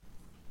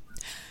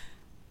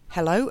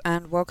Hello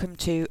and welcome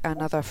to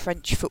another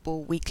French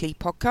Football Weekly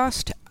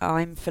podcast.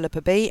 I'm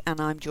Philippa B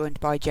and I'm joined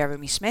by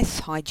Jeremy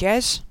Smith. Hi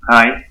Jez.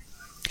 Hi.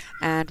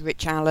 And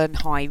Rich Allen.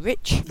 Hi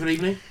Rich. Good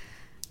evening.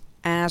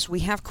 As we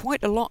have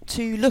quite a lot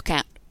to look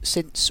at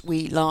since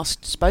we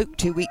last spoke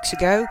 2 weeks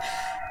ago,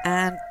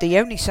 and the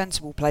only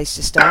sensible place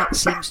to start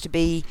seems to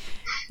be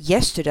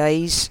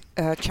yesterday's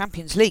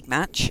Champions League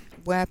match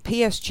where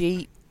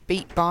PSG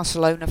beat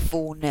Barcelona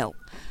 4-0.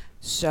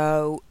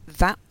 So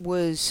that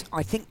was,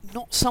 I think,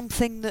 not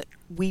something that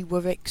we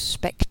were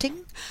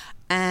expecting,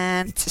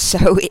 and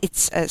so it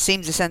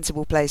seems a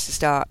sensible place to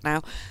start.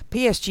 Now,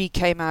 PSG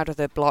came out of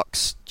the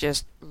blocks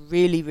just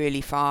really, really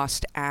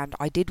fast, and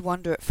I did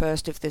wonder at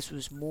first if this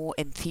was more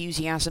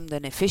enthusiasm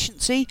than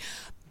efficiency,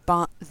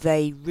 but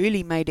they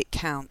really made it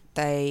count.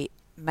 They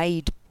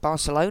made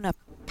Barcelona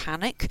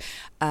panic,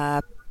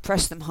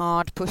 pressed them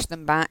hard, pushed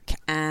them back,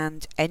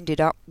 and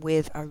ended up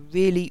with a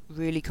really,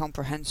 really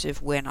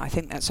comprehensive win. I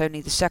think that's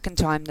only the second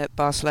time that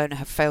Barcelona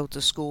have failed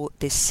to score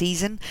this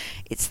season.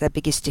 It's their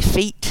biggest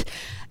defeat.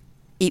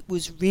 It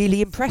was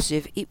really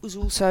impressive. It was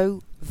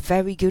also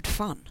very good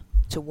fun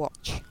to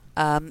watch.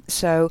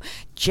 So,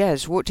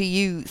 Jez, what do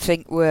you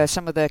think were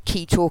some of the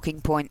key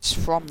talking points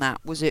from that?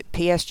 Was it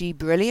PSG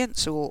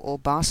brilliance or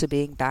Barca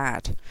being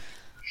bad?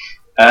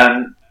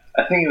 I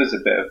think it was a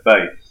bit of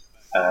both.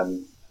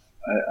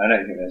 I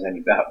don't think there's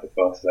any doubt that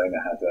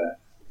Barcelona had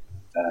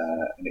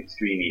an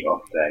extremely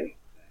off day,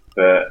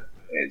 but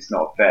it's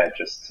not fair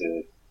just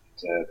to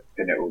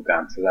pin it all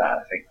down to that.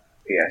 I think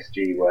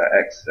PSG were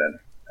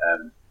excellent.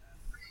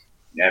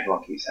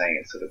 Everyone keeps saying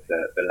it's sort of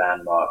the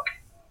landmark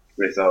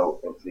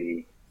result of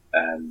the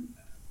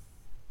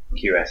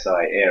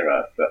QSI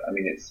era, but I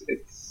mean it's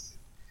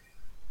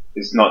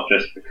not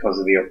just because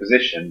of the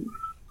opposition.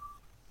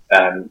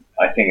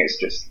 I think it's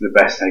just the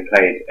best they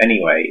played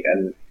anyway,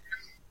 and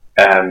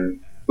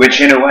which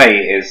in a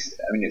way is,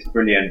 I mean, it's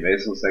brilliant, but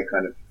it's also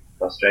kind of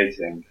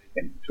frustrating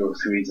for all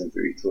the reasons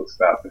that we talked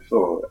about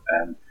before.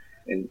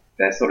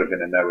 They're sort of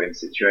in a no-win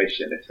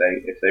situation. If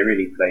they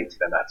really play to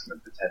their maximum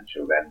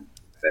potential, then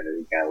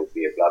the game would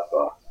be a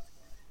bloodbath.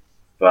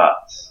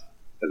 But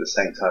at the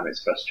same time,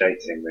 it's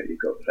frustrating that you've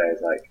got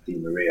players like Di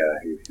Maria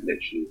who've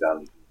literally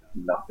done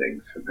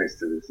nothing for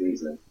most of the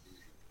season,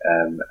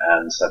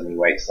 and suddenly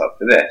wakes up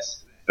for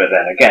this. But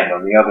then again,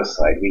 on the other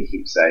side, we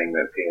keep saying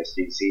that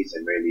PSG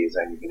season really is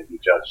only going to be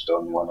judged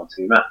on one or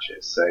two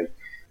matches. So,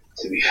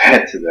 to be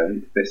fair to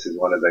them, this is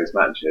one of those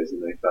matches,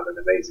 and they've done an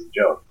amazing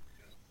job.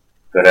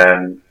 But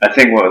I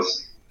think what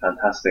was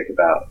fantastic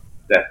about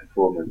their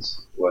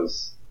performance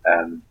was,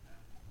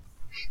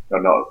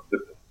 not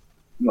the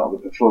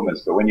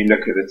performance, but when you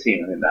look at the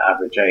team, I think the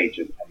average age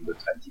of under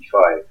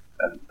 25,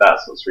 and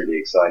that's what's really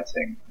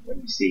exciting when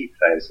you see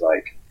players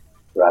like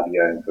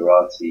Rabiot and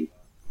Verratti,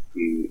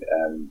 who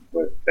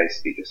were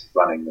basically just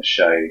running the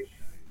show.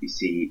 You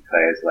see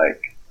players like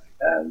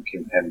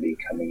Kimpembe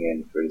coming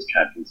in for his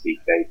Champions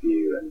League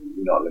debut and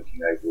not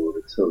looking overawed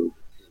at all.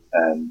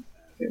 I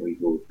think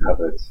we've all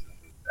covered,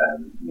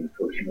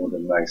 probably more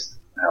than most,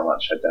 how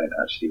much I don't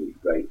actually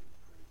rate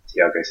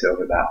Thiago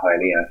Silva that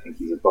highly. I think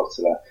he's a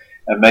bottler.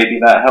 And maybe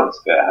that helps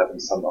a bit,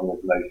 having someone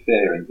with no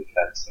fear in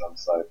defence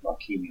alongside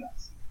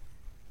Marquinhos.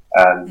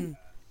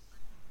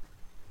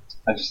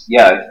 I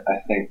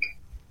think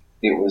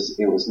it was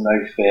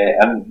no fear,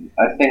 and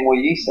I think what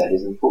you said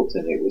is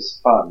important. It was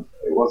fun.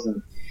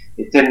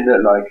 It didn't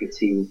look like a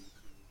team.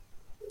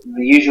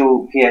 The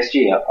usual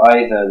PSG are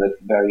either the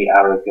very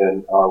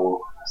arrogant,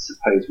 well, I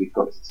suppose we've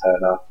got to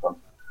turn up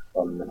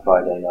on the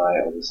Friday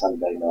night or the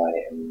Sunday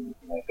night and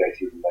go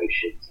through the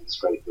motions and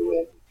scrape the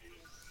win,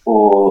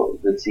 or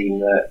the team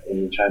that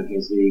in the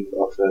Champions League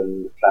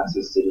often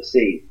flatters to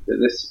deceive. But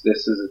this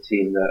was a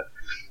team that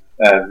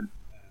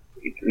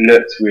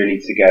looked really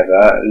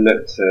together,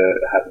 looked to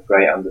have a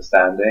great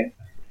understanding,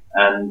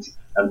 and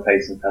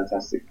played some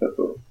fantastic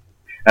football.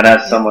 And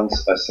as someone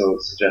I saw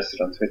suggested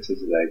on Twitter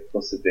today,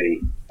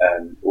 possibly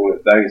all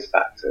of those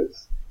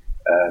factors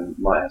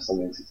might have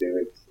something to do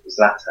with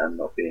Zlatan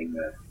not being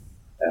there,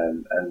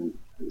 and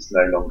it's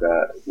no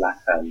longer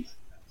Zlatan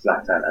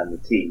and the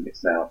team.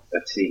 It's now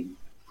a team.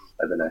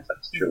 I don't know if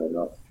that's true or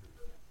not.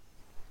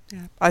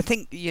 Yeah. I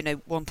think,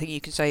 one thing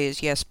you can say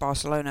is, yes,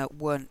 Barcelona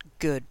weren't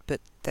good, but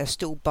they're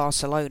still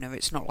Barcelona.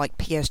 It's not like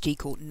PSG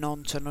caught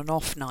Nantes on an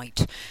off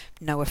night.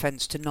 No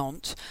offence to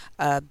Nantes,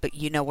 but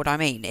you know what I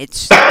mean. They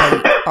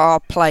are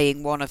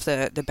playing one of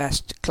the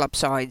best club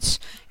sides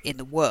in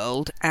the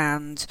world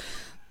and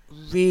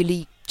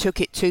really took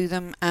it to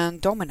them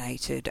and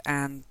dominated.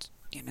 And,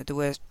 there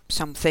were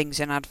some things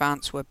in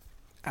advance where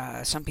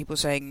some people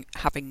saying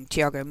having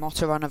Thiago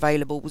Motta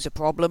unavailable was a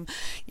problem.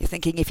 You're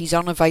thinking if he's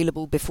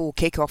unavailable before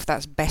kick-off,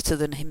 that's better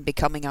than him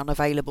becoming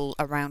unavailable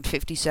around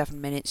 57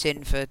 minutes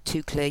in for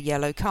 2 clear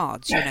yellow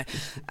cards.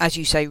 As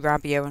you say,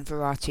 Rabiot and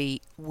Verratti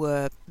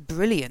were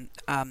brilliant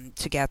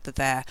together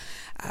there.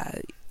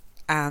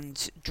 And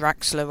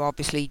Draxler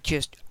obviously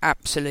just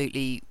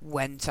absolutely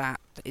went at,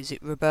 is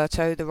it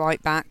Roberto, the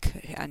right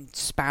back, and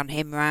span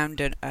him round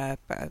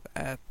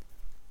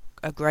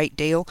a great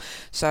deal.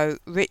 So,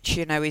 Rich,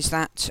 is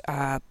that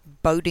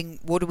boding?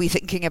 What are we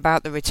thinking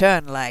about the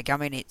return leg? I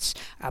mean, it's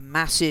a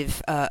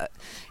massive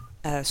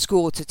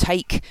score to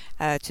take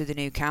to the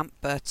Nou Camp,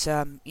 but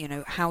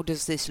how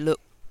does this look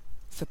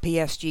for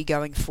PSG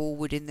going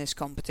forward in this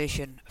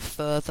competition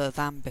further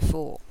than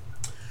before?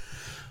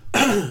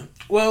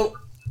 Well,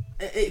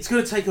 it's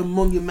going to take a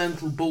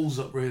monumental balls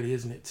up, really,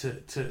 isn't it,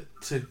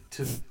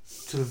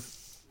 to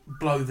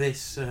blow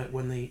this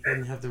when they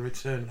have the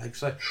return leg.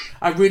 So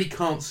I really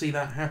can't see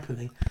that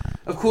happening.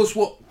 Of course,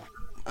 what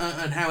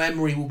and how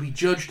Emery will be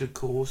judged, of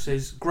course,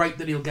 is great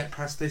that he'll get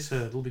past this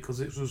hurdle, because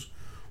it was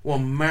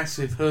one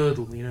massive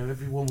hurdle.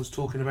 Everyone was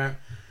talking about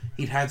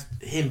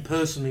him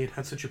personally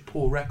had such a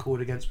poor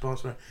record against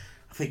Barcelona.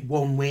 I think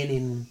one win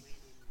in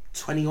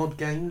 20 odd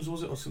games,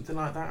 was it, or something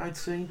like that, I'd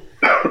seen.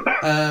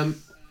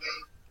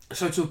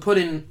 So to put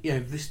in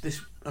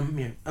this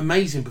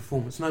amazing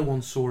performance, no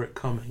one saw it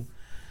coming.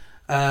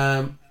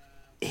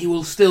 He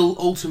will still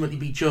ultimately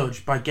be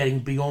judged by getting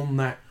beyond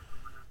that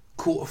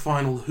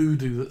quarter-final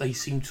hoodoo that they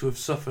seem to have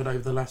suffered over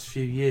the last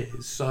few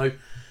years. So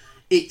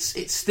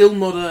it's still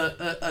not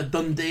a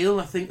done deal,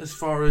 I think, as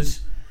far as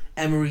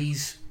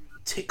Emery's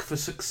tick for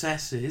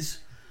success is.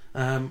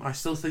 I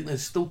still think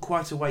there's still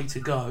quite a way to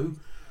go,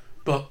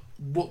 but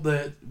what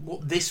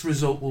this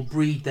result will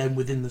breed then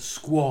within the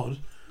squad,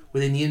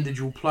 within the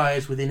individual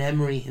players, within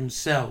Emery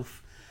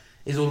himself,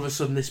 is all of a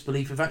sudden this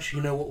belief of,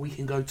 actually, we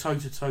can go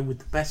toe-to-toe with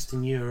the best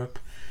in Europe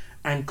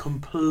and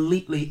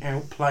completely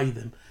outplay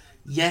them.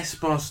 Yes,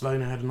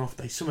 Barcelona had an off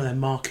day. Some of their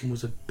marking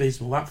was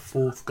abysmal. That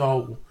fourth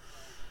goal,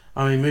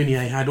 I mean,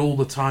 Meunier had all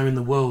the time in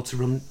the world to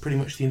run pretty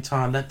much the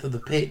entire length of the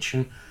pitch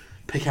and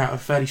pick out a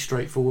fairly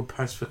straightforward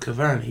pass for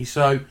Cavani.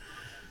 So,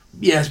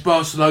 yes,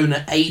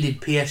 Barcelona aided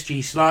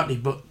PSG slightly,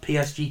 but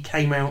PSG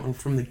came out and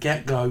from the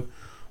get-go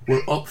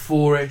were up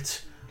for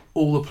it.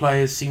 All the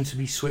players seemed to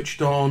be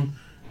switched on.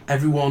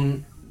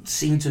 Everyone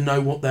seemed to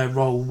know what their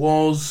role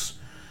was.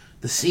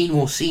 The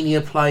more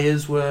senior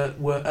players were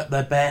at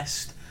their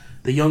best.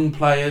 The young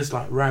players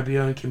like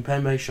Rabiot and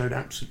Kimpembe showed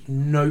absolutely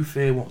no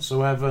fear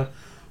whatsoever.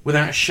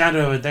 Without a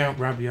shadow of a doubt,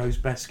 Rabiot's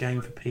best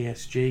game for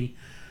PSG.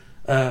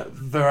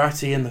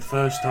 Verratti in the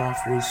first half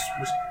was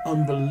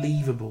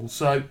unbelievable.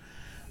 So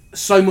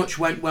much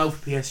went well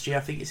for PSG.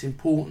 I think it's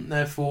important,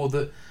 therefore,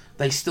 that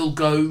they still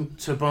go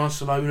to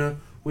Barcelona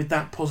with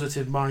that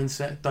positive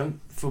mindset. Don't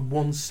for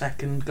 1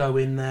 second go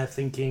in there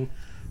thinking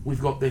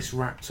we've got this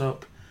wrapped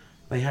up.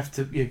 They have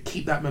to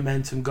keep that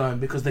momentum going,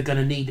 because they're going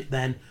to need it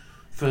then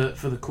for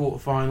the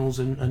quarterfinals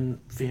and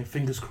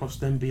fingers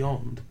crossed then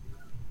beyond.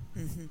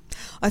 Mm-hmm.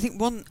 I think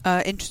one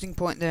interesting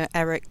point there,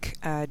 Eric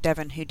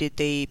Devon, who did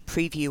the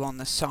preview on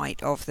the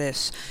site of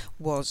this,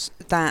 was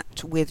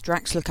that with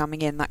Draxler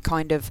coming in, that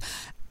kind of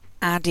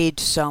added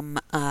some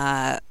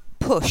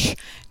push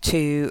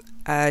to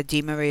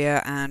Di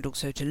Maria and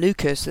also to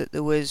Lucas, that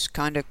there was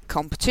kind of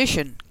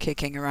competition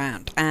kicking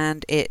around,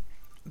 and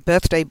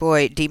birthday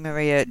boy Di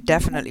Maria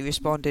definitely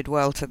responded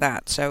well to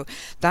that. So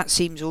that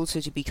seems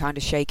also to be kind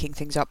of shaking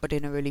things up, but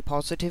in a really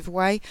positive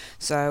way.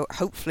 So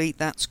hopefully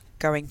that's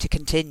going to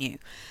continue.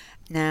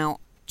 Now,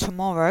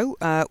 tomorrow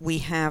we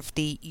have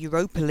the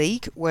Europa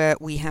League, where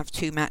we have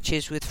two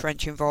matches with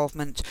French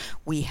involvement.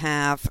 We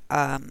have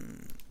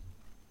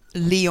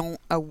Lyon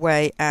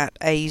away at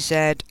AZ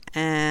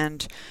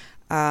and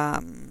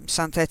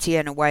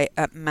Saint-Etienne away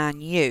at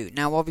Man U.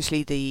 Now,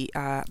 obviously, the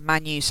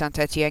Man U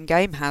Saint-Etienne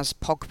game has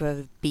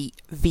Pogba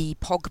v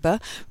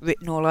Pogba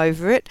written all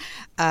over it.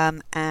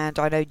 And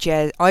I know,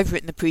 Jez, I've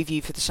written the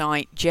preview for the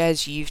site.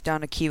 Jez, you've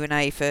done a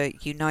Q&A for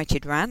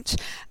United Rant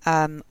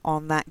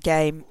on that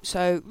game.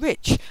 So,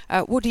 Rich,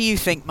 what do you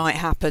think might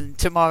happen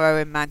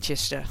tomorrow in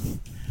Manchester?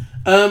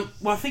 Well,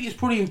 I think it's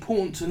probably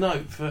important to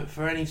note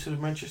for any sort of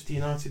Manchester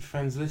United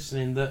fans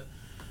listening that,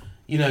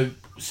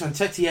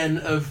 Saint-Etienne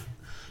of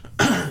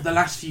the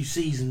last few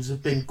seasons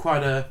have been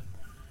quite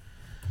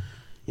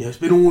it's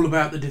been all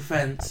about the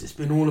defence. It's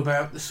been all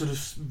about the sort of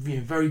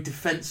very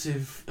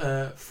defensive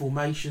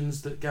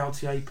formations that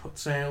Galtier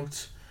puts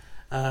out.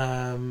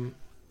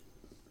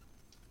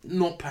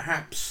 Not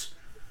perhaps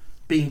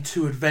being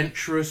too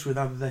adventurous with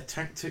either their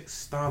tactics,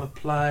 style of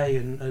play,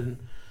 and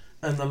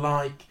the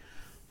like.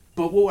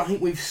 But what I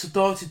think we've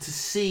started to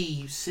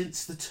see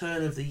since the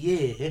turn of the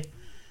year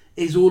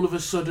is all of a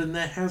sudden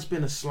there has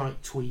been a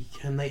slight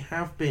tweak, and they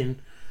have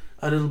been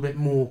a little bit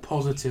more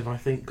positive, I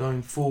think,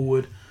 going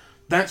forward.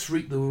 That's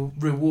reaped the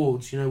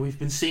rewards. We've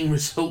been seeing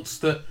results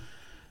that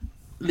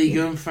Ligue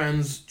 1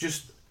 fans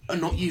just are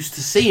not used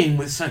to seeing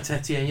with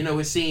Saint-Etienne.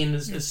 We're seeing,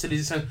 as silly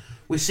as it sounds,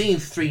 we're seeing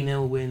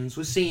 3-0 wins,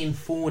 we're seeing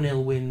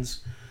 4-0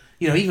 wins.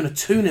 Even a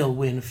 2-0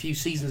 win a few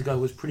seasons ago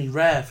was pretty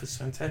rare for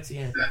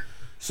Saint-Etienne.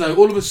 So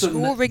all of a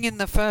sudden, scoring in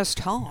the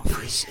first half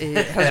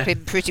has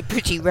been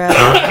pretty rare.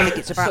 I think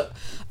it's about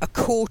a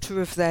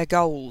quarter of their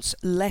goals,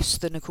 less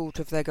than a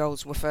quarter of their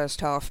goals were first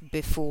half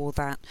before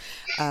that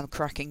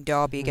cracking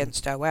derby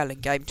against OL in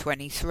game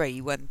 23,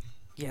 when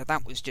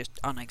that was just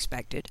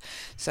unexpected.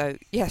 So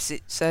yes,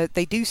 it's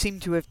they do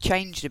seem to have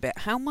changed a bit.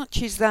 How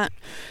much is that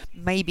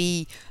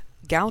maybe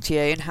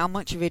Galtier, and how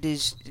much of it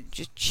is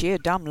just sheer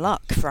dumb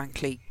luck,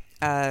 frankly,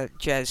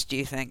 Jez, do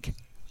you think?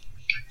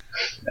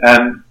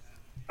 Um,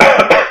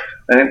 I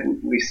think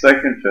we've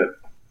spoken for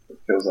it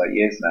feels like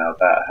years now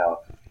about how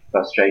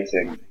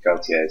frustrating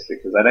Gaultier is,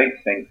 because I don't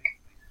think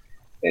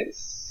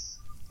it's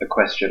a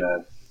question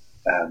of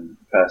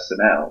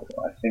personnel.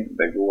 I think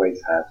they've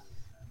always had,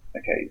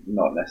 okay,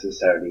 not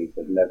necessarily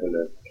the level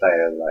of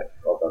player like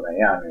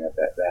Aubameyang, I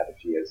bet they had a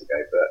few years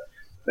ago, but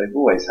they've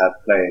always had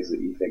players that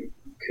you think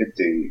could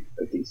do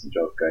a decent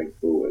job going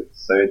forward.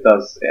 So it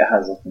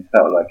has often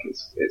felt like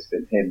it's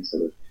been him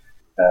sort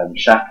of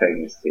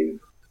shackling his team.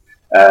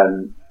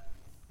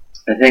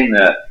 I think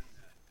that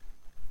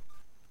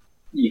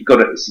you've got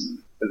to,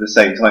 at the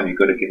same time, you've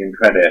got to give him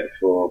credit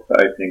for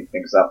opening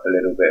things up a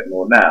little bit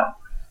more now.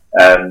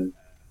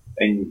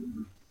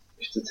 And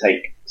just to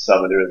take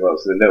some of the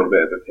results with a little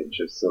bit of a pinch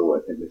of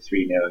salt, I think the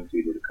 3-0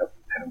 included a couple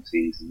of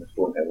penalties and the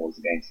 4-0 was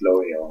against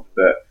Lorient.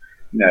 But,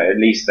 at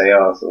least they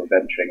are sort of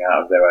venturing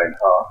out of their own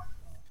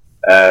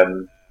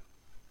half.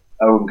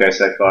 I wouldn't go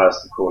so far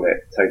as to call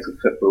it total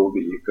football,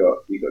 but you've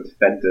got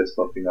defenders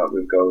popping up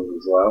with goals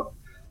as well.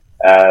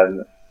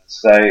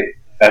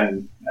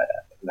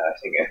 I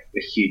think a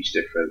huge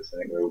difference. I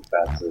think we're all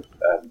fans of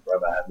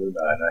Romain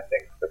Hamouma, and I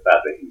think the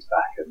fact that he's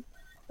back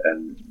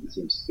and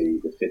seems to be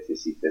the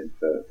fittest he's been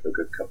for a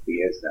good couple of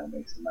years now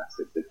makes a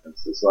massive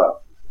difference as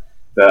well.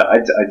 But I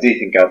do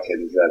think Gaultier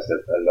deserves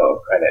a lot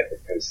of credit,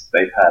 because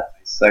they've had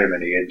so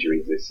many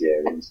injuries this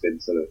year, and it's been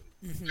sort of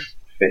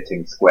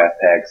fitting square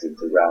pegs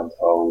into round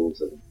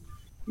holes, and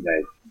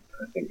I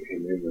think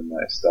Hamouma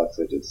might have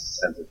started as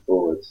centre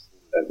forward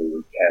over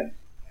the weekend.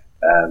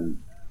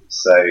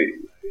 So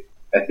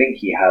I think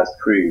he has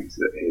proved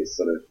that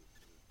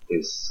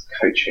his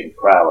coaching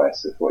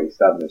prowess with what he's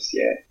done this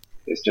year.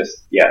 It's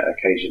just,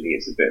 occasionally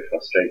it's a bit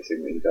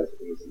frustrating when he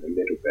isn't a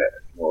little bit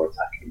more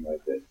attacking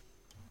minded.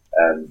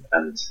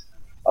 And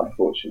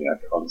unfortunately I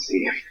can't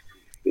see him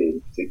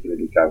being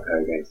particularly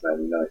gung-ho against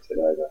Man United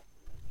either.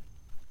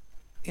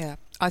 Yeah,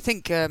 I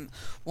think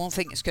one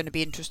thing that's going to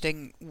be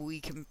interesting,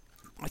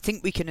 I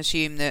think we can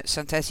assume that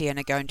Saint-Etienne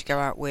are going to go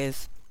out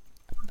with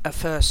a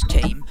first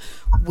team.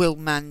 Will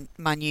Man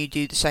U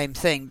do the same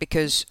thing?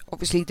 Because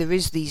obviously there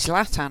is the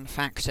Zlatan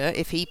factor.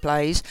 If he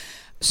plays,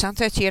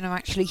 Saint-Etienne are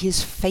actually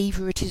his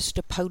favouriteest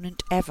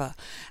opponent ever.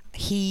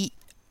 He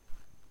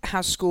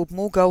has scored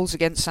more goals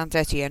against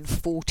Saint-Etienne,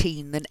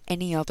 14, than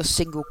any other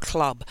single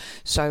club.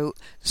 So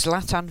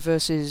Zlatan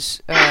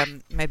versus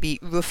maybe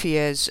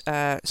Ruffier's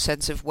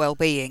sense of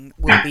well-being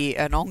will be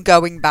an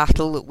ongoing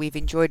battle that we've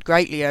enjoyed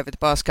greatly over the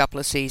past couple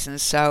of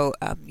seasons. So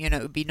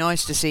it would be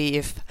nice to see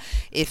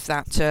if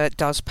that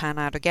does pan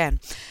out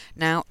again.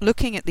 Now,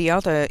 looking at the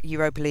other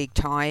Europa League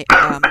tie,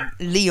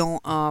 Lyon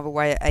are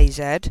away at AZ.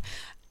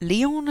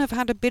 Lyon have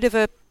had a bit of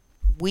a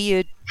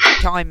weird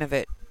time of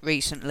it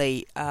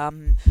recently.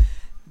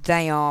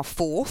 They are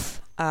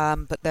fourth,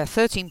 but they're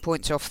 13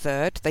 points off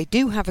third. They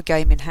do have a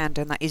game in hand,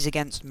 and that is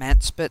against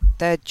Metz, but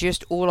they're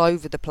just all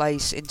over the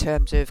place in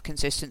terms of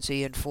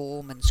consistency and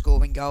form and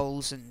scoring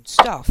goals and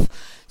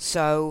stuff.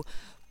 So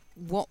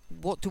what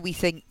do we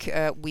think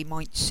we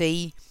might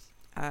see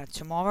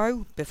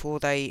tomorrow before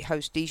they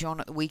host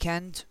Dijon at the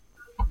weekend?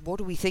 What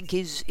do we think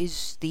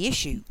is the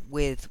issue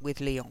with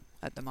Lyon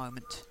at the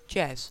moment?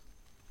 Jez?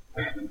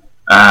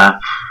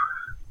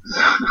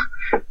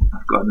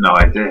 I've got no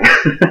idea.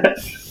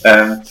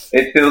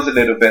 It feels a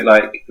little bit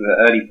like the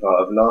early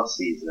part of last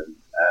season.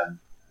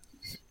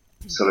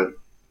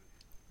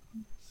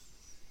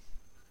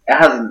 There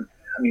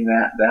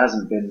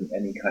hasn't been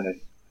any kind of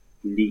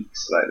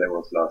leaks like there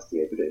was last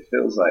year, but it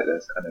feels like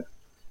there's kind of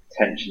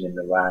tension in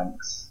the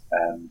ranks.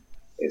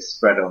 It's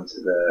spread onto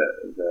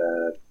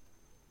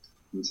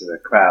into the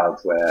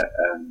crowds where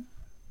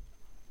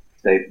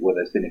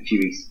there's been a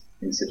few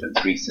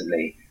incidents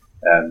recently,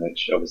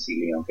 which obviously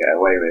Lyon get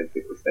away with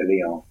because they're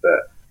Lyon,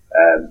 but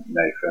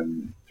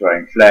from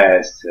throwing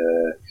flares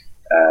to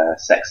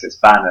sexist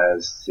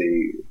banners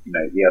to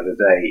the other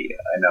day,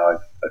 I know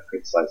I've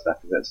criticised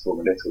Lacazette's form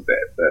a little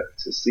bit, but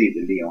to see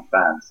the Lyon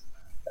fans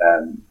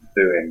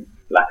booing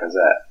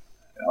Lacazette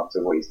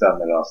after what he's done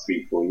the last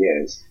 3-4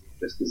 years,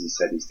 just because he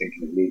said he's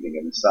thinking of leaving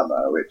in the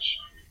summer, which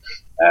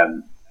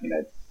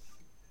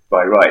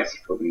by rights he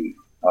probably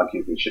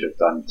arguably should have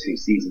done 2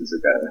 seasons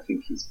ago. I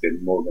think he's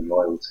been more than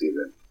loyal to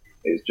them.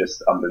 It's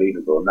just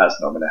unbelievable, and that's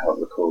not going to help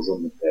the cause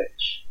on the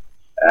pitch.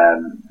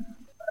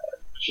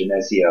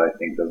 Genesio, I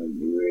think, doesn't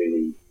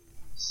really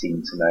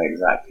seem to know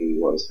exactly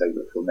what his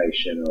favourite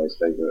formation or his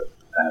favourite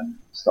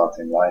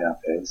starting lineup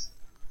is.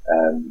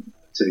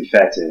 To be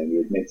fair to him, he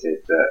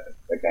admitted that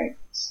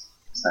against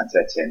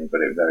Saint-Etienne he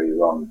got it very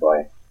wrong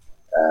by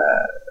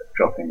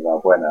dropping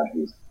Valbuena,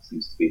 who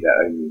seems to be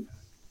their only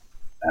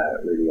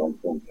really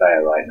on-form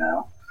player right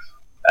now.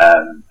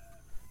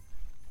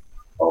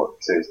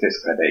 To his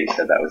discredit, he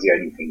said that was the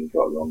only thing he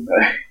got wrong,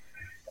 though.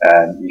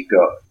 You've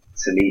got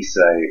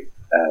Tolisso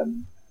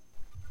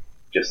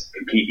just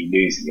completely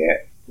losing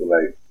it,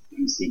 although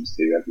he seems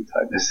to every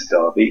time there's a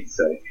derby,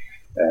 so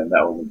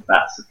that wasn't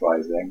that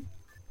surprising.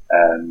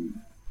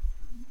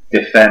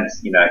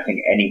 Defence, I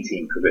think any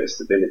team for a bit of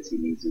stability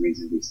needs a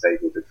reasonably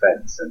stable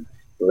defence, and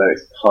although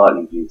it's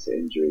partly due to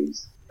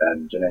injuries,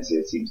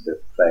 Genesio seems to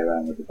play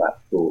around with the back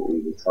four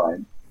all the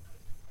time.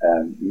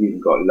 You've even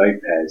got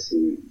Lopez,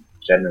 who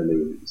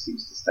generally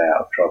seems to stay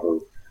out of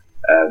trouble,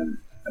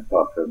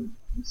 apart from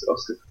his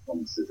Oscar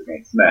performances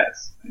against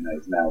Metz.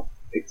 He's now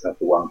picked up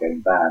a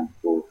one-game ban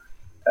for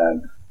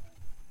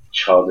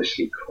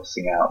childishly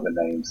crossing out the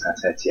name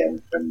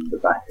Saint-Etienne from the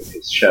back of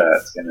his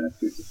shirt in a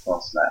Coupe de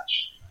France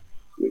match,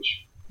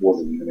 which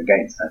wasn't even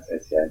against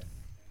Saint-Etienne.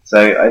 So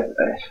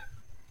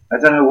I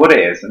don't know what it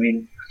is. I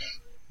mean,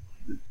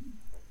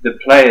 the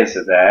players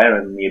are there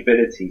and the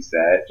ability's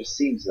there. It just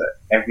seems that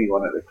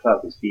everyone at the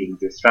club is being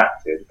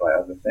distracted by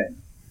other things.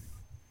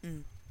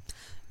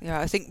 Yeah,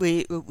 I think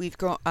we've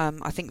got.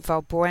 I think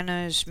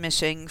Valbuena's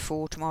missing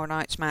for tomorrow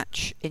night's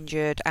match,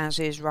 injured, as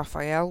is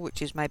Raphael,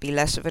 which is maybe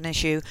less of an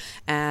issue,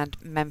 and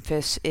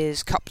Memphis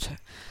is cup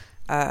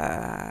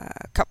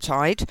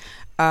tied.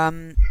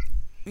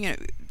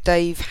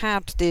 They've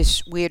had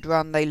this weird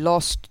run. They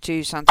lost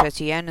to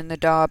Saint-Etienne in the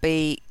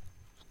derby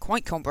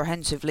quite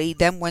comprehensively,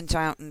 then went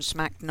out and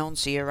smacked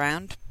Nancy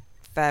around,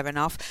 fair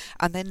enough,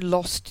 and then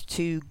lost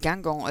to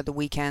Guingamp at the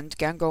weekend.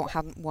 Guingamp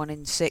hadn't won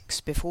in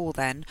 6 before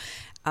then,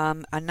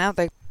 and now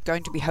they're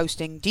going to be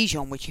hosting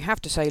Dijon, which you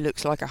have to say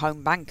looks like a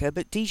home banker,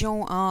 but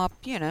Dijon are,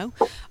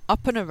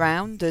 up and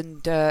around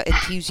and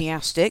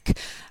enthusiastic.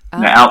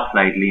 They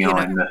outplayed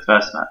Lyon in the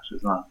first match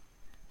as well.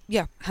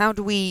 Yeah, how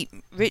do we,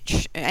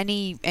 Rich,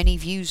 any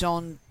views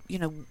on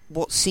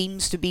what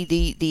seems to be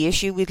the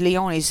issue with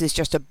Lyon? Is this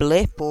just a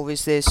blip, or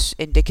is this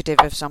indicative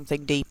of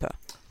something deeper?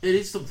 It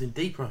is something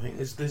deeper, I think.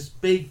 There's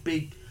big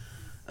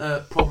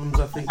problems,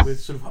 I think, with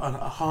sort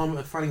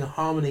of finding a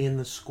harmony in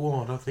the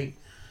squad. I think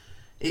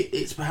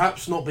it's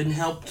perhaps not been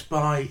helped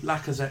by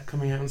Lacazette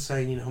coming out and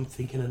saying, I'm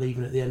thinking of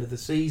leaving at the end of the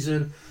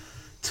season.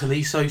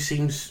 Tolisso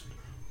seems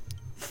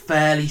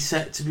fairly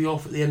set to be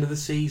off at the end of the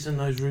season.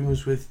 Those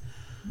rumours with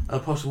a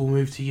possible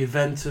move to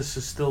Juventus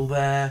are still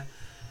there.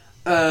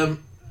 And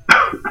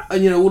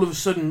all of a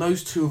sudden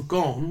those two have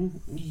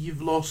gone.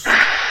 You've lost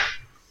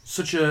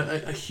such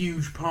a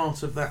huge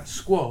part of that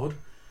squad.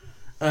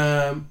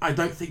 I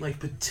don't think they've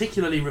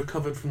particularly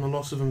recovered from the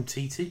loss of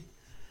Umtiti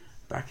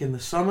back in the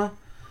summer.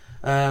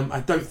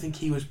 I don't think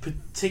he was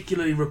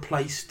particularly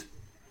replaced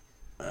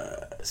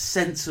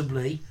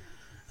sensibly.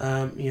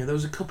 There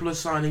was a couple of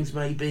signings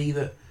maybe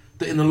that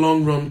in the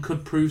long run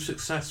could prove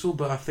successful,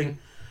 but I think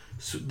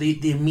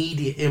the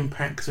immediate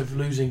impact of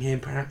losing him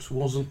perhaps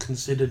wasn't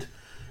considered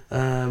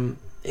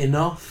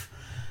enough.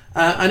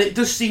 And it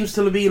just seems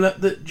to be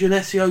that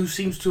Genesio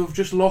seems to have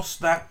just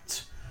lost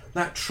that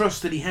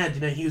trust that he had.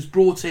 He was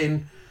brought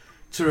in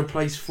to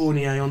replace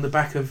Fournier on the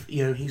back of,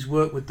 he's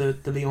worked with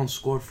the Lyon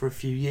squad for a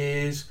few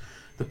years.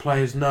 The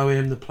players know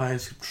him, the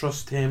players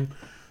trust him.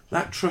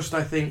 That trust,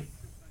 I think,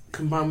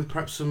 combined with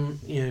perhaps some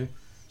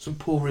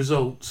poor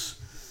results,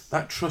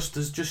 that trust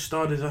has just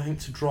started, I think,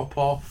 to drop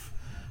off.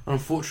 And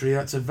unfortunately,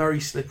 that's a very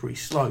slippery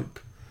slope.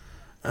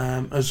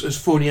 As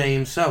Fournier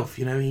himself,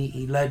 he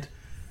led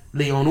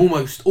Lyon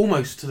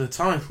almost to the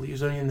title. He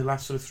was only in the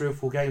last sort of 3 or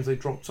 4 games they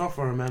dropped off,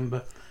 I remember,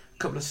 a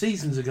couple of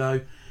seasons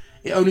ago.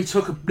 It only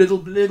took a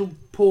little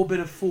poor bit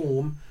of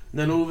form, and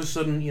then all of a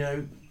sudden,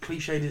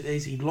 cliched it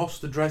is, he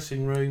lost the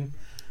dressing room,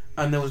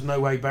 and there was no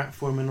way back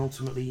for him, and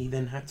ultimately he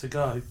then had to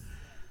go.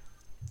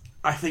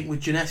 I think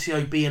with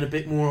Genesio being a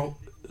bit more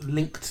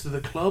linked to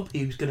the club,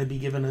 he was going to be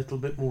given a little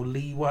bit more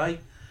leeway.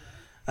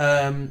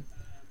 But,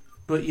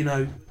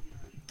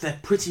 they're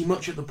pretty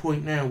much at the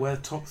point now where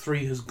the top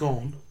 3 has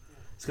gone.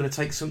 It's going to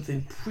take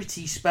something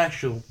pretty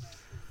special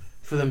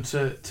for them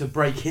to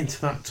break into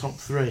that top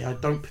 3. I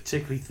don't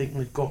particularly think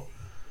they've got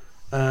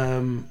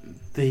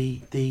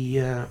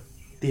the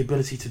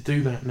ability to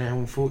do that now,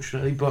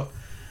 unfortunately. But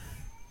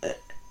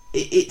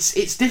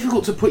it's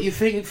difficult to put your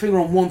finger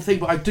on one thing.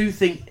 But I do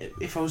think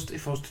if I was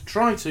to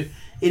try to,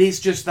 it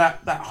is just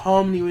that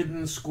harmony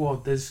within the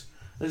squad. There's,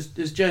 as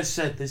Jez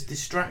said, there's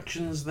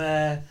distractions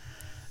there.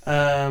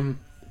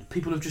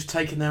 People have just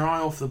taken their eye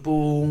off the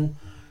ball.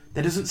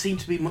 There doesn't seem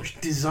to be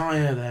much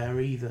desire there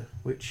either,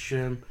 which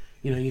you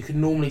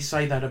can normally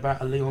say that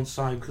about a Lyon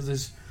side because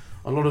there's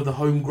a lot of the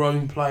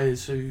homegrown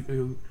players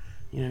who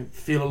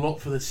feel a lot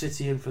for the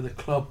city and for the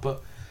club,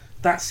 but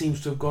that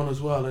seems to have gone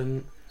as well,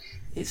 and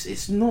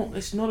it's not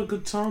a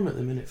good time at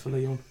the minute for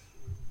Lyon.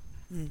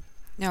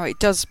 No, it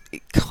does.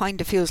 It kind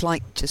of feels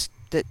like just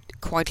that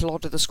quite a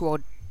lot of the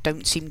squad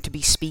don't seem to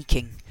be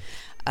speaking.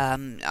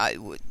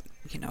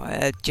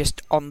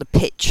 Just on the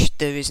pitch,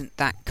 there isn't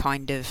that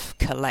kind of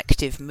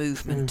collective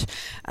movement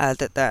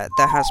that there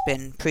has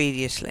been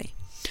previously.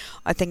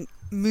 I think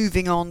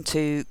moving on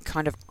to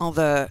kind of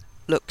other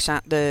looks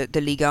at the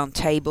Ligue 1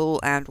 table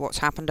and what's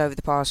happened over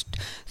the past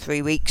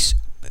 3 weeks.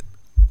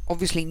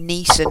 Obviously,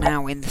 Nice are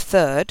now in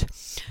third.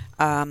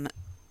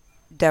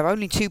 They're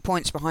only 2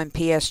 points behind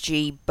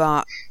PSG,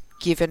 but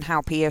given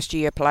how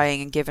PSG are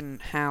playing and given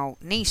how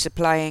Nice are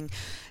playing,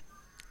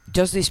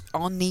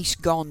 are Nice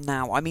gone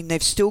now? I mean,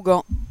 they've still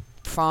got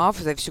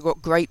Favre, they've still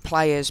got great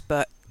players,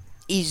 but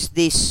is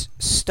this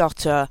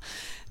stutter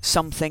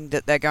something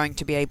that they're going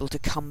to be able to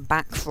come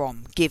back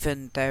from,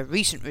 given their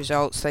recent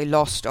results. They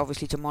lost,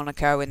 obviously, to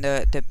Monaco in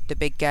the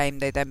big game.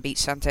 They then beat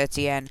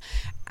Saint-Etienne,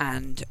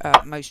 and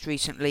most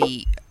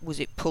recently, was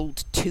it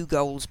pulled 2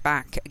 goals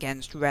back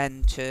against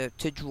Rennes to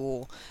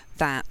draw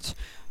that.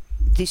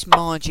 This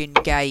margin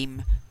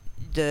game,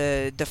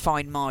 the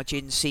fine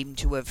margins seem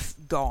to have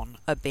gone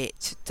a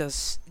bit. Do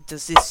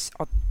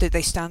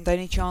they stand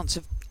any chance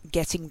of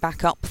getting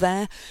back up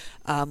there,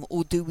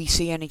 or do we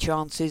see any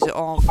chances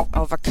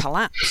of a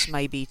collapse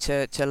maybe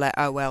to let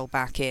OL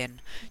back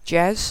in?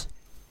 Jez?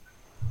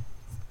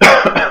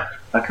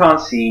 I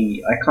can't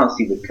see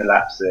them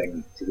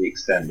collapsing to the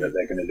extent that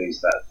they're going to lose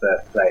that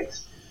 3rd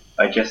place.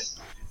 I just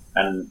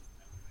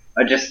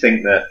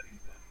think that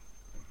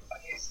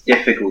it's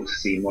difficult to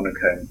see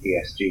Monaco and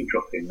PSG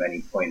dropping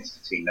many points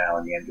between now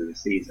and the end of the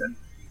season.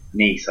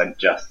 Nice, I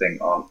just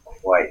think, aren't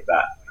quite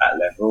that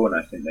level, and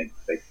I think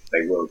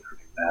they will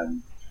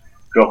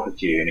drop a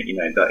few, and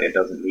it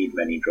doesn't need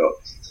many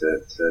drops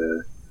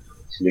to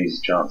lose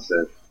a chance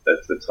of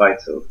the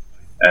title.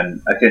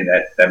 And I think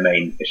that their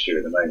main issue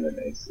at the moment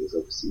is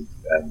obviously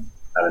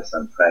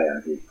Alassane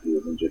Pléa, who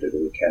was injured at the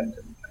weekend,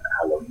 and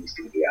how long he's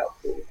going to be out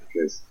for,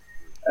 because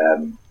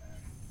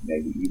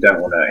you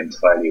don't want to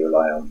entirely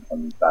rely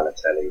on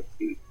Balotelli.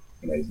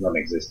 He's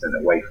non-existent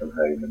away from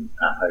home, and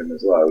at home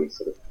as well. He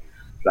sort of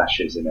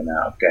flashes in and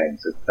out of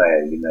games. With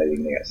Pléa, you're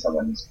going to get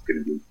someone who's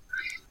going to be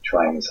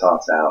trying his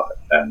heart out,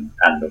 and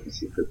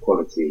obviously for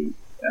quality,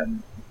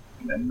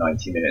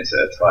 90 minutes at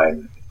a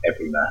time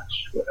every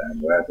match,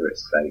 wherever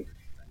it's played.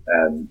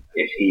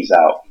 If he's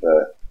out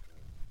for,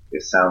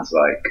 it sounds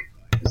like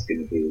it's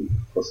going to be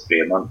possibly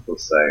a month or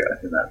so, I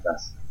think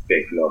that's a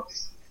big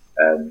loss.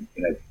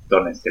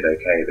 Donis did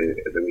okay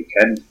at the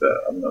weekend,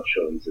 but I'm not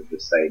sure he's of the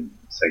same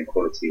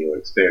quality or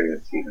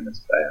experience even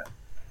as Pléa.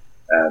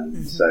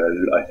 So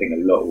I think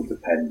a lot will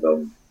depend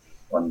on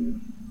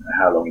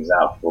how long he's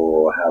out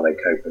for, how they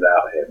cope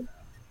without him.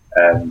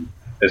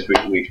 As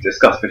we've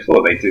discussed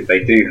before, they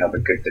do have a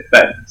good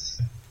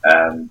defence.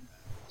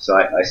 So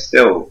I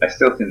still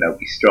think they'll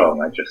be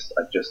strong. I just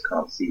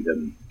can't see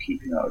them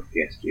keeping up with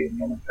PSG and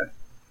Monaco.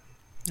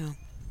 No.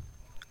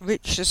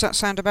 Rich, does that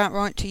sound about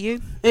right to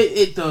you?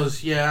 It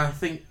does, yeah. I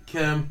think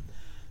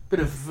bit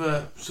of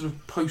sort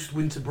of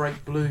post-winter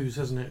break blues,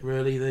 hasn't it?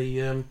 Really,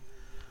 they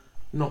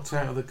knocked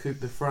out of the Coupe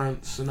de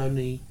France and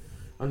only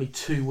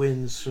 2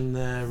 wins from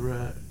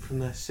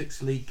their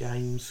 6 league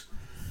games.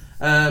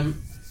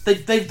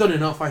 They've done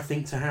enough, I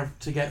think,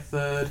 to get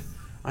 3rd.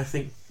 I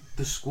think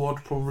the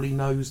squad probably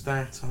knows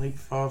that. I think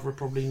Favre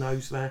probably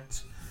knows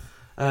that.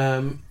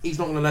 He's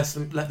not going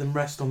to let them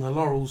rest on their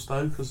laurels,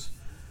 though, because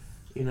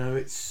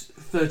it's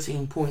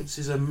 13 points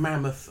is a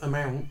mammoth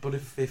amount. But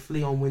if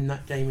Lyon win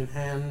that game in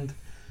hand,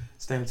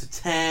 it's down to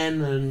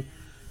 10, and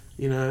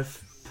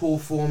if poor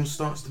form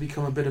starts to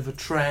become a bit of a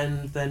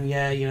trend, then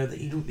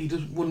he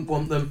just wouldn't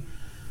want them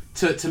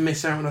to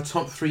miss out on a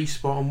top 3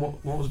 spot on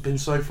what has been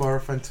so far a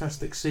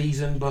fantastic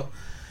season. But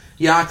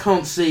yeah, I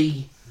can't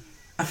see.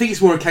 I think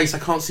it's more a case I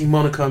can't see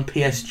Monaco and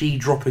PSG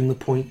dropping the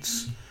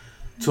points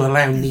to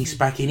allow Nice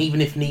back in,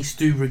 even if Nice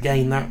do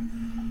regain that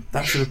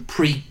sort of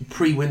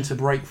pre-winter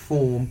break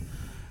form.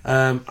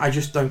 I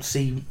just don't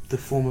see the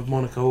form of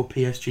Monaco or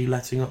PSG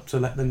letting up to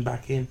let them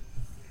back in.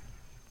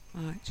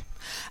 Right.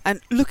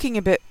 And looking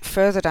a bit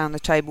further down the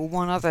table,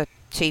 one other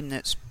team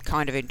that's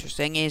kind of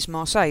interesting is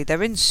Marseille.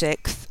 They're in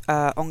 6th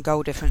on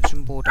goal difference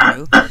from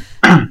Bordeaux.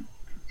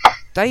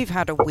 They've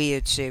had a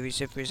weird series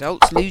of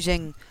results,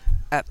 losing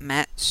at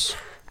Metz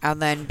and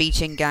then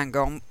beating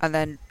Guingamp and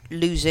then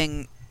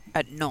losing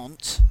at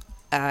Nantes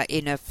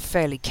in a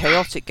fairly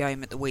chaotic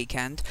game at the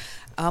weekend.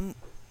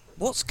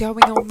 What's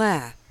going on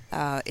there,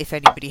 if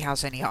anybody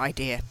has any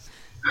idea?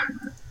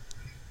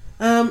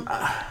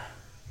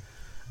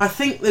 I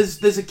think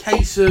there's a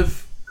case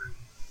of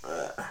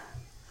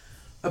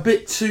a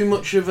bit too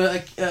much of I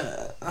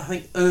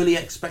think early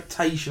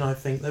expectation. I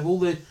think they've all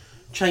the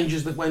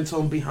changes that went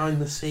on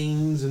behind the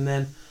scenes, and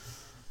then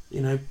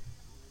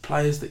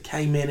players that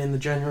came in the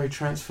January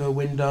transfer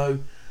window.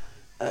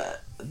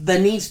 There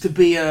needs to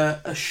be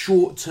a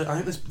short term.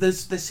 I think there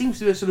seems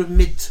to be a sort of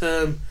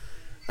mid-term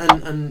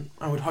and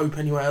I would hope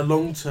anyway a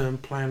long-term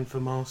plan for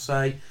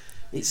Marseille.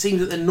 It seems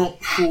that they're not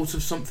thought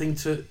of something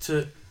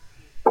to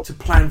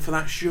plan for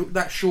that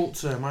short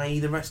term, i.e.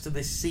 the rest of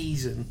this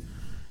season.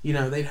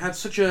 They've had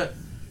such an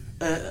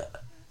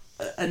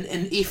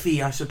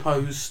iffy, I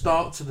suppose,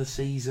 start to the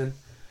season,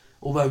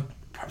 although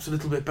perhaps a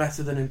little bit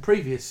better than in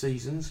previous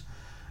seasons.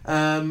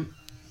 And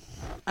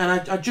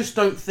I just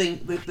don't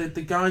think that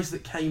the guys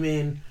that came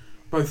in,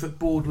 both at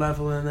board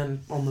level and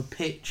then on the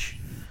pitch,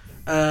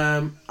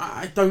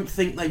 I don't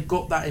think they've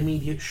got that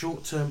immediate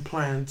short-term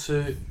plan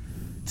to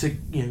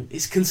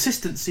it's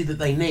consistency that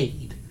they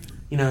need.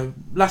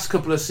 Last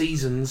couple of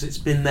seasons, it's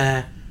been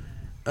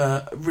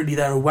really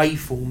their away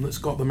form that's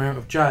got them out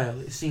of jail.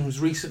 It seems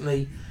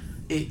recently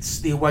it's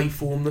the away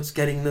form that's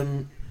getting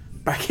them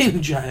back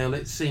in jail.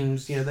 It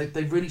seems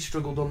they've really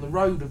struggled on the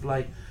road of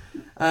late.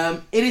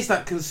 It is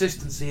that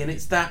consistency, and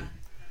it's that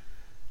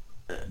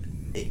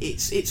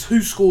it's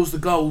who scores the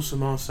goals for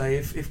Marseille.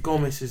 If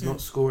Gomes is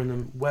not scoring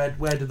them, where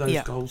do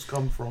those goals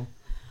come from?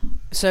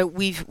 So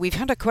we've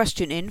had a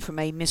question in from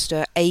a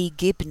Mr. A.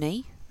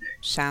 Gibney,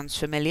 sounds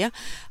familiar,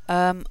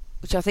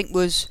 which I think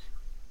was,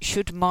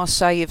 should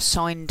Marseille have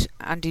signed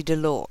Andy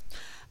Delort?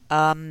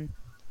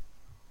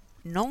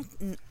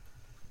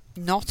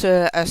 Not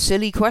a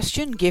silly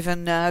question,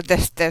 given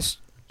there's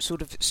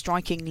sort of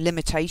striking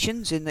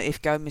limitations in that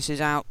if Gomes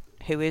is out,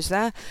 who is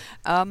there?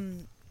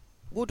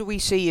 What do we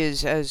see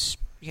as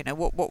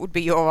what would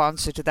be your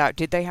answer to that?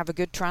 Did they have a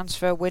good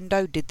transfer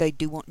window? Did they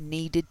do what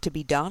needed to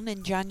be done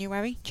in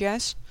January,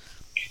 Jez?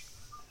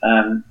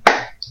 I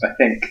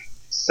think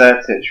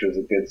Sertic was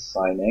a good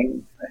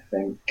signing. I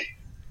think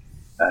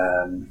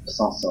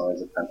Sanson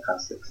is a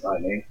fantastic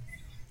signing.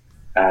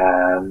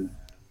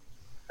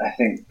 I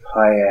think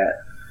Payet.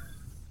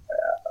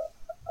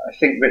 I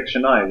think Rich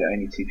and I are the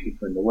only two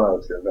people in the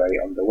world who are very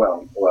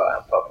underwhelmed. Well,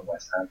 apart from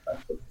West Ham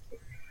fans,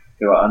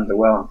 who are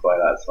underwhelmed by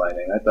that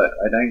signing. I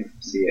don't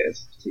see it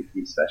as a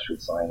particularly special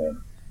signing.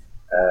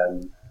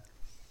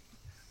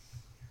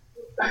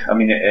 I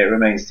mean, it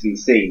remains to be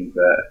seen,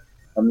 but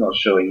I'm not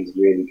sure he's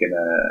really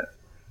gonna,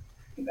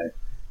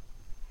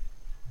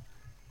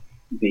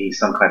 be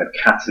some kind of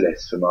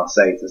catalyst for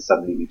Marseille to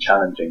suddenly be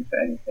challenging for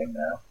anything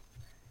now.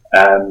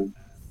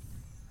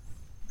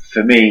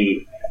 For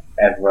me,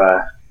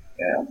 Evra,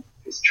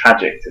 it's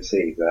tragic to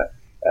see, but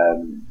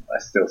I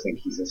still think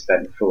he's a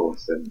spent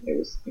force, and it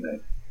was,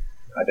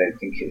 I don't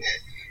think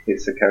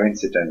it's a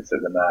coincidence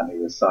that the man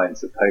who was signed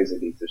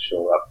supposedly to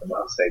shore up the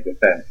Marseille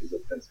defence has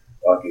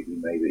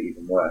arguably made it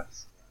even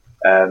worse.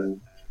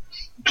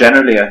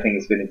 Generally, I think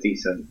it's been a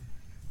decent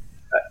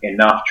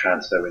enough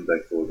transfer window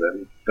for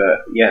them,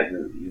 but yeah,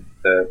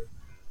 the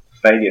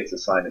failure to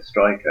sign a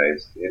striker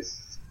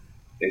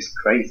is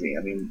crazy.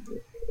 I mean,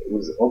 it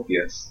was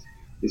obvious.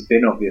 It's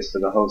been obvious for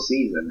the whole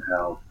season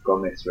how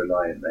Gomes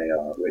reliant they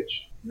are,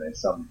 which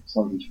some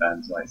Swansea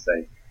fans might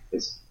say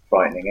is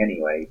frightening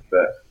anyway.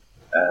 But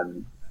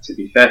to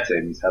be fair to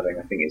him, he's having,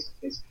 I think,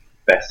 his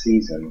best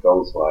season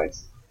goals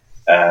wise.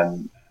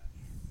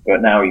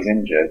 But now he's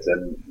injured,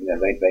 and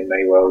they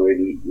may well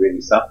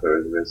really suffer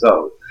as a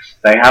result.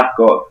 They have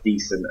got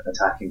decent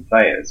attacking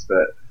players,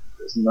 but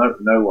there's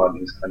no one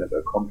who's kind of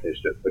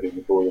accomplished at putting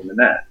the ball in the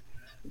net.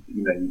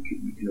 You can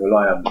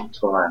rely on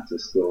Thauvin to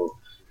score.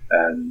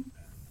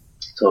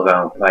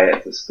 Thauvin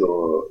Payet to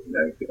score,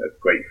 a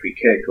great free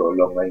kick or a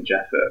long range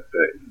effort,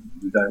 but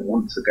you don't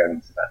want to go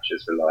into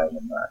matches relying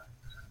on that.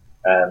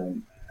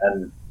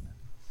 And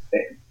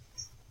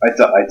I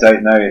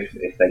don't know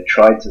if they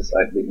tried to.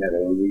 There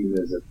were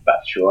rumours of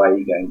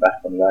Batshuayi going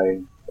back on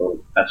loan, or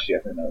actually I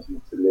think that was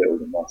more to Lille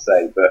than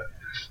Marseille. But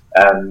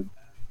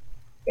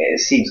it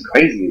seems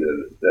crazy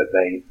that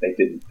they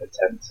didn't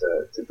attempt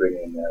to bring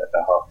in a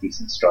half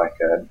decent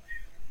striker. And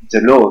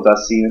Delort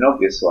does seem an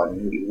obvious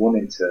one. He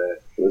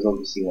was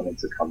obviously wanting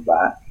to come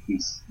back.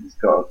 He's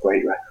got a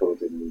great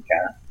record in Ligue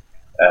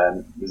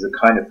 1. He's the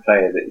kind of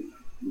player that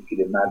you could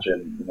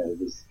imagine,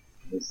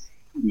 his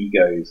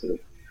ego sort of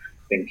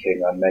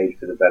thinking, I'm made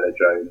for the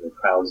velodrome, the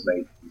crowd's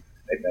made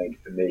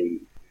for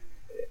me.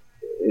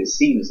 It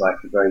seems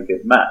like a very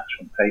good match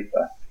on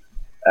paper.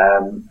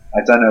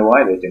 I don't know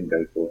why they didn't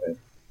go for him.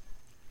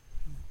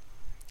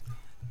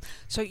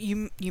 So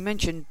you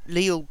mentioned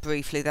Lille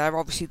briefly there.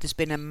 Obviously, there's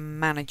been a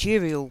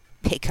managerial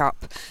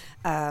pickup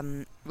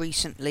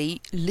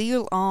recently.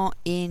 Lille are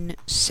in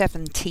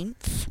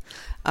 17th.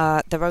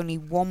 They're only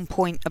 1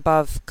 point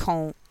above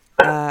Caen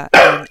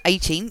in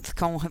 18th.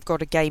 Caen have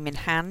got a game in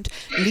hand.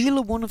 Lille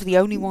are one of the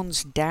only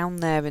ones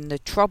down there in the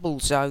trouble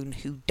zone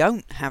who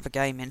don't have a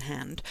game in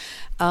hand.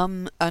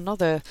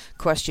 Another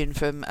question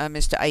from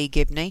Mr. A.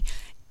 Gibney.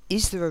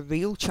 Is there a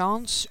real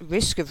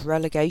risk of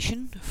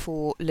relegation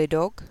for Les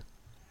Dogs?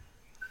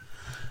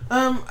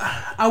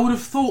 I would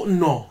have thought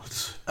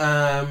not.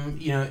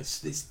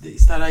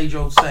 It's that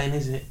age-old saying,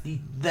 isn't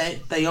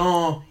it? They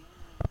are.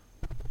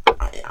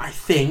 I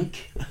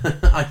think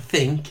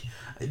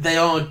they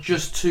are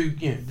just too.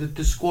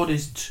 The squad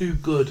is too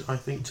good, I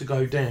think, to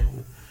go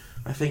down.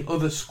 I think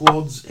other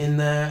squads in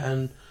there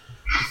and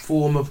the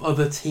form of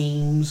other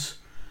teams,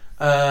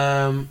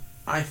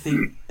 I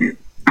think,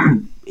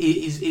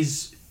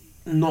 is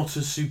not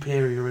as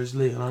superior as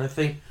Lille, and I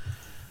think.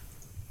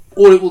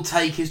 All it will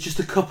take is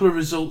just a couple of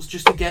results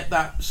just to get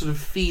that sort of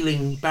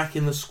feeling back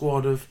in the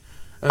squad of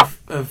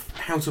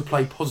how to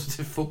play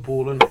positive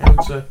football and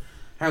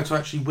how to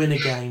actually win a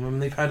game. I mean,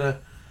 they've had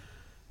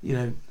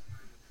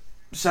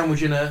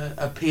sandwich in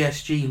a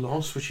PSG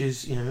loss, which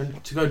is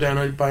to go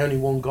down by only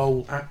one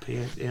goal at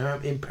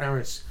PSG in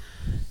Paris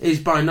is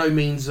by no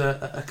means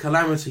a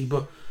calamity,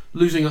 but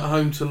losing at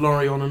home to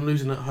Lorient and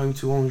losing at home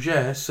to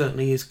Angers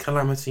certainly is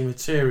calamity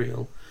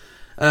material.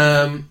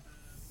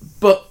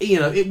 But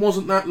it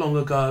wasn't that long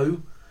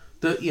ago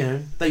that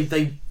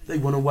they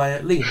won away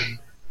at Lyon.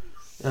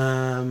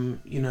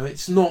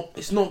 It's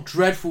not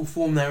dreadful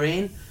form they're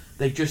in.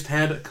 They've just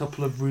had a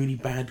couple of really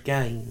bad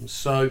games,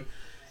 so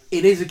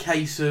it is a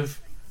case of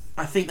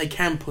I think they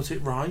can put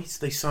it right.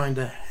 They signed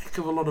a heck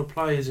of a lot of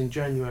players in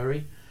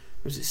January.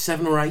 was it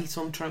 7 or 8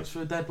 on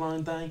transfer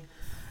deadline day.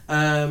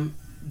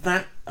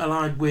 That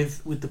allied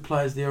with the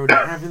players they already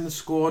have in the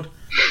squad,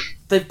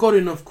 they've got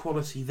enough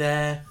quality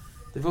there.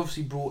 They've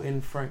obviously brought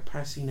in Frank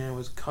Passy now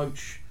as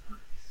coach,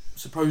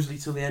 supposedly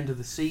till the end of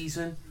the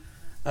season.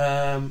 He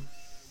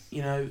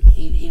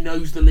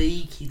knows the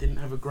league. He didn't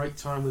have a great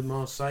time with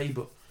Marseille,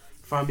 but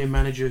find me a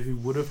manager who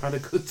would have had a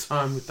good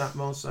time with that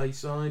Marseille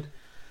side.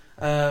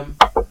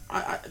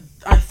 I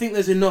think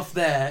there's enough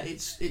there.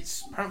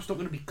 It's perhaps not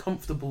going to be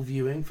comfortable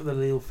viewing for the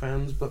Lille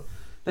fans, but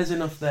there's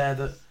enough there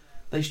that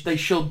they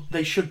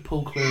should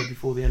pull clear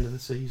before the end of the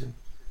season.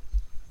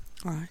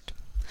 Right.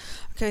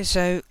 Okay,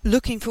 so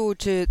looking forward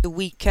to the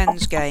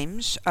weekend's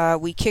games.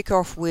 We kick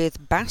off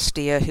with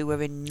Bastia, who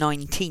are in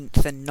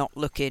 19th and not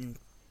looking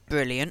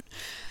brilliant,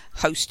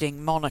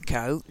 hosting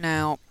Monaco.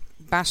 Now,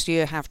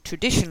 Bastia have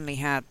traditionally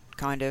had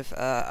kind of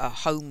a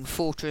home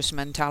fortress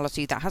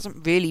mentality that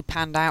hasn't really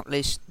panned out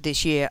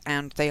this year,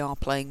 and they are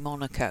playing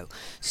Monaco.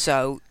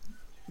 So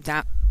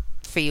that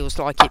feels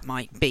like it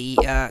might be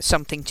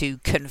something to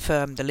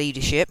confirm the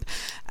leadership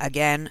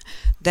again.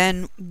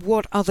 Then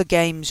what other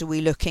games are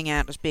we looking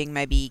at as being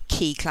maybe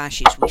key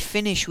clashes? We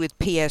finish with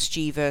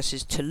PSG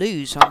versus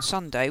Toulouse on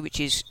Sunday, which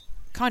is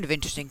kind of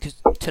interesting because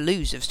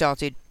Toulouse have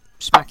started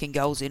smacking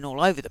goals in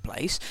all over the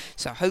place,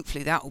 so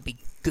hopefully that will be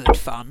good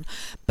fun.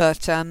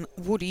 But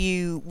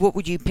what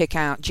would you pick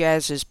out,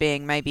 Jez, as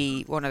being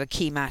maybe one of the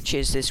key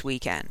matches this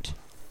weekend?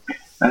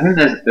 I think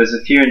there's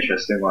a few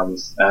interesting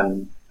ones.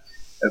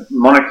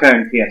 Monaco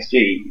and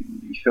PSG,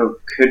 you feel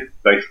could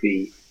both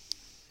be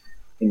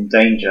in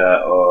danger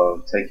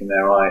of taking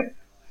their eyes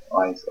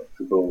off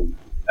the ball,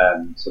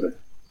 sort of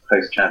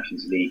post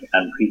Champions League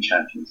and pre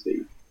Champions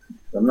League.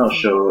 I'm not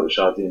sure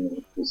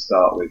Jardim will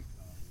start with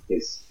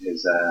his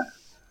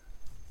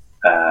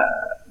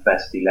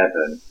best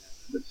 11.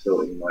 I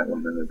thought he might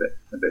want them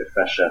a bit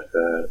fresher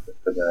for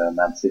the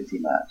Man City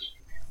match.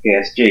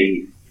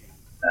 PSG,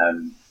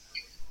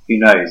 who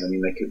knows? I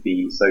mean, they could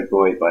be so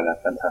buoyed by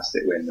that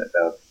fantastic win that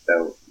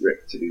they'll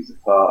rip Toulouse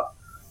apart,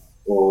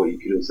 or you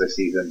could also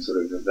see them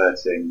sort of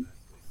reverting,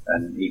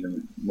 and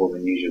even more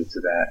than usual to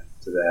their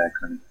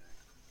kind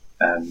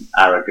of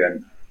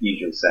arrogant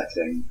usual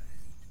setting.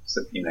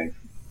 So,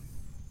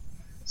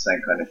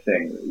 same kind of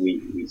thing.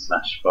 We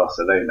smashed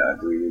Barcelona.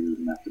 Do we really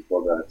even have to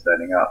bother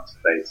turning up to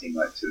play a team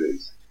like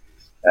Toulouse?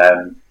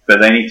 But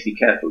they need to be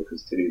careful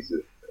because Toulouse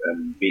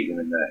beat them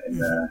in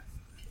the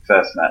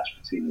first match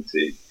between the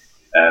two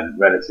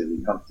relatively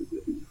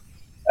comfortably.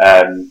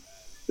 At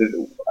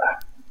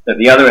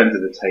the other end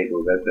of the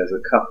table,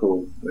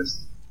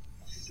 there's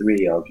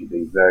three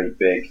arguably very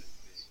big.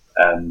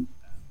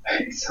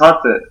 It's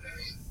hard to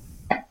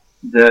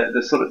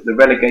the sort of the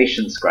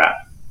relegation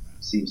scrap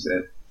seems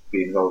to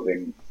be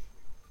involving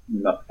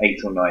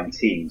 8 or 9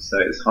 teams, so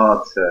it's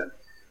hard to.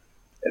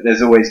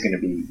 There's always going to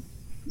be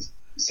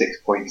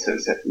 6 points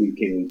week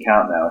in, week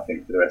out now, I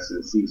think, for the rest of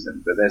the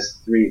season. But there's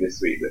 3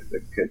 this week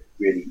that could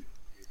really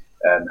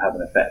have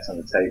an effect on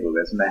the table.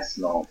 There's Metz,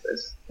 Nantes,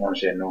 there's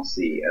Angers,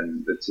 Nancy,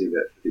 and the 2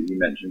 that you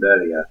mentioned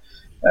earlier,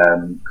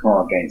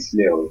 Caen against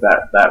Lille.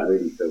 That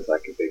really feels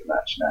like a big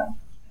match now.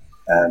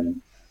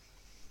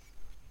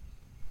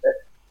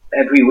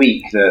 Every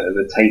week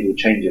the table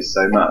changes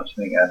so much.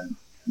 I think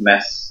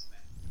Metz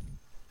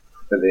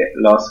for the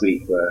last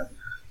week were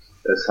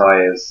as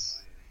high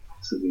as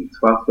sort of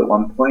 12th at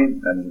one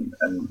point, and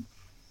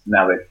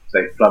now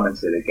they've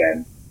plummeted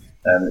again.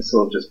 It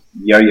sort of just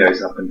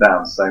yo-yos up and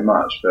down so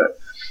much. But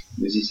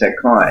as you said,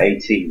 Caen at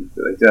 18th,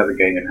 but they do have a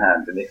game in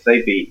hand, and if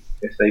they beat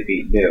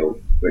Lille,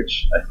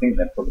 which I think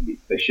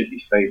they should be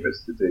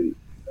favourites to do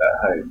at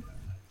home,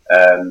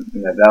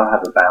 they'll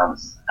have a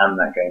bounce and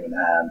that game in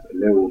hand.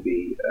 Lille will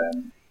be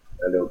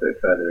a little bit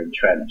further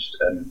entrenched,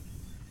 and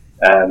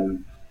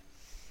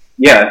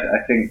I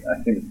think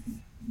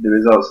the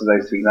results of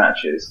those 3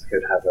 matches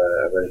could have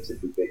a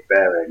relatively big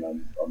bearing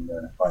on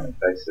the final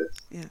basis.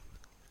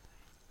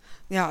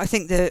 Yeah, I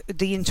think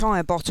the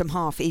entire bottom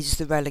half is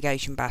the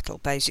relegation battle,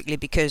 basically,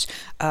 because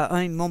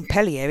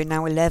Montpellier are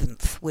now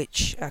 11th,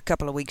 which a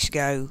couple of weeks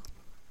ago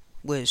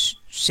was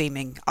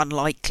seeming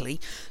unlikely.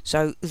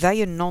 So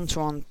they and Nantes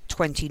are on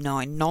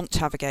 29. Nantes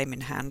have a game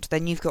in hand.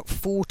 Then you've got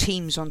 4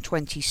 teams on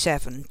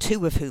 27,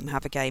 2 of whom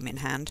have a game in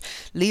hand.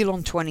 Lille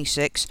on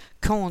 26,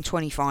 Caen on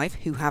 25,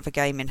 who have a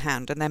game in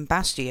hand, and then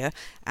Bastia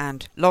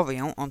and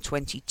Lorient on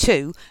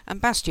 22, and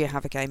Bastia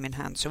have a game in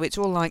hand. So it's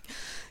all like,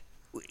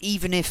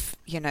 even if,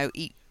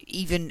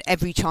 even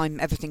every time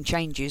everything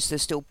changes,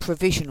 there's still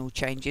provisional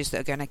changes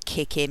that are going to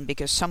kick in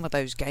because some of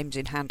those games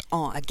in hand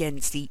are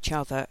against each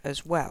other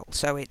as well.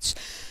 So it's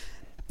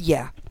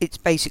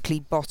basically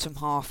bottom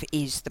half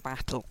is the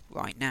battle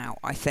right now,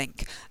 I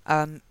think.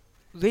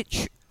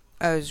 Rich,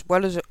 as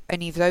well as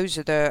any of those,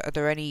 are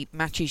there any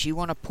matches you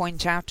want to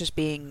point out as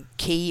being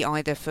key,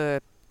 either for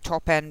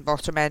top end,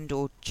 bottom end,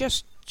 or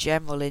just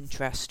general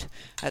interest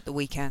at the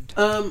weekend?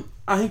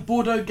 I think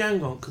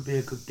Bordeaux-Guingamp could be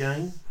a good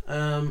game.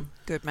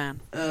 Good man.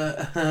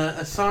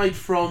 Aside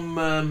from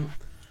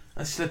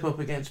a slip up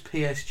against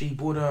PSG,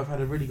 Bordeaux have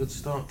had a really good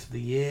start to the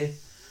year.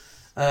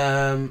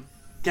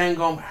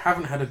 Guingamp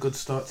haven't had a good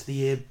start to the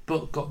year,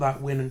 but got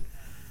that win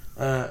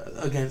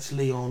against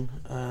Lyon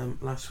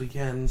last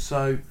weekend.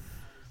 So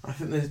I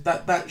think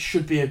that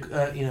should be a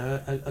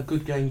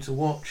good game to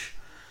watch.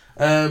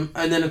 And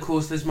then, of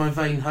course, there's my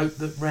vain hope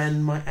that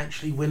Rennes might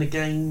actually win a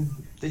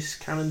game this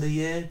calendar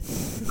year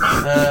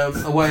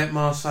away at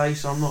Marseille.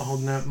 So I'm not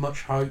holding out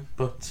much hope,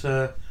 but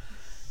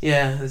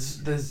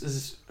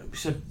there's we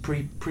said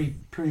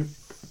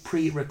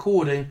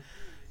pre-recording,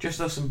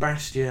 just us and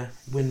Bastia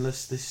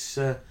winless this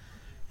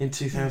in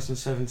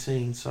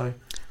 2017. So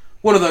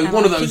one of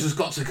those has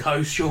got to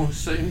go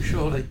soon,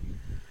 surely.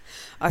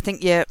 I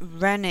think,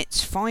 Rennes,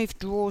 it's 5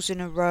 draws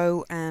in a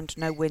row and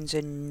no wins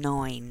in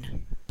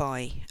 9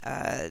 by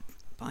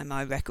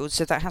my record,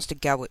 so that has to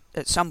go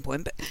at some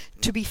point. But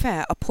to be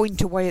fair, a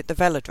point away at the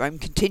Velodrome,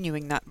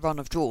 continuing that run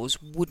of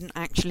draws, wouldn't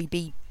actually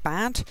be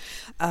bad.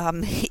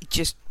 It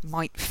just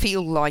might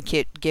feel like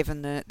it,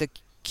 given the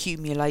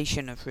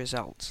accumulation of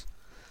results.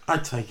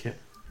 I'd take it.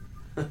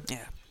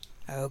 Yeah.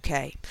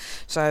 Okay,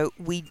 so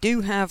we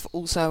do have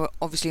also,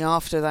 obviously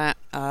after that,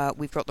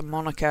 we've got the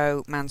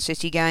Monaco-Man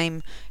City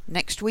game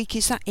next week.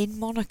 Is that in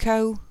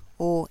Monaco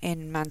or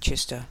in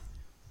Manchester?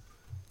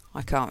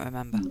 I can't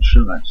remember. I'm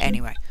sure actually.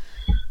 Anyway,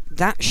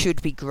 that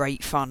should be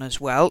great fun as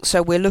well.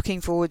 So we're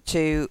looking forward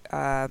to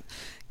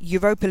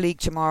Europa League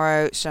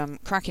tomorrow, some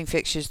cracking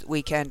fixtures the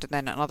weekend, and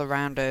then another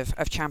round of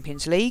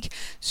Champions League.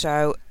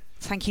 So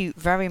thank you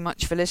very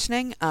much for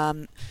listening.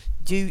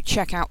 Do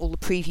check out all the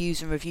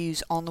previews and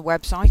reviews on the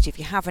website. If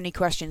you have any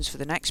questions for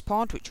the next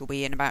pod, which will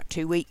be in about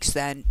 2 weeks,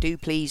 then do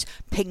please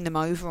ping them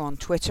over on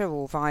Twitter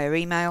or via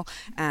email,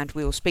 and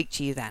we'll speak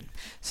to you then.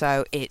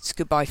 So it's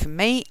goodbye from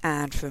me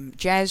and from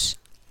Jez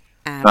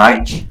and Bye.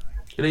 Rich.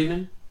 Good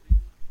evening.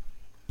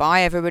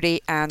 Bye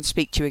everybody, and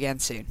speak to you again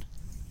soon.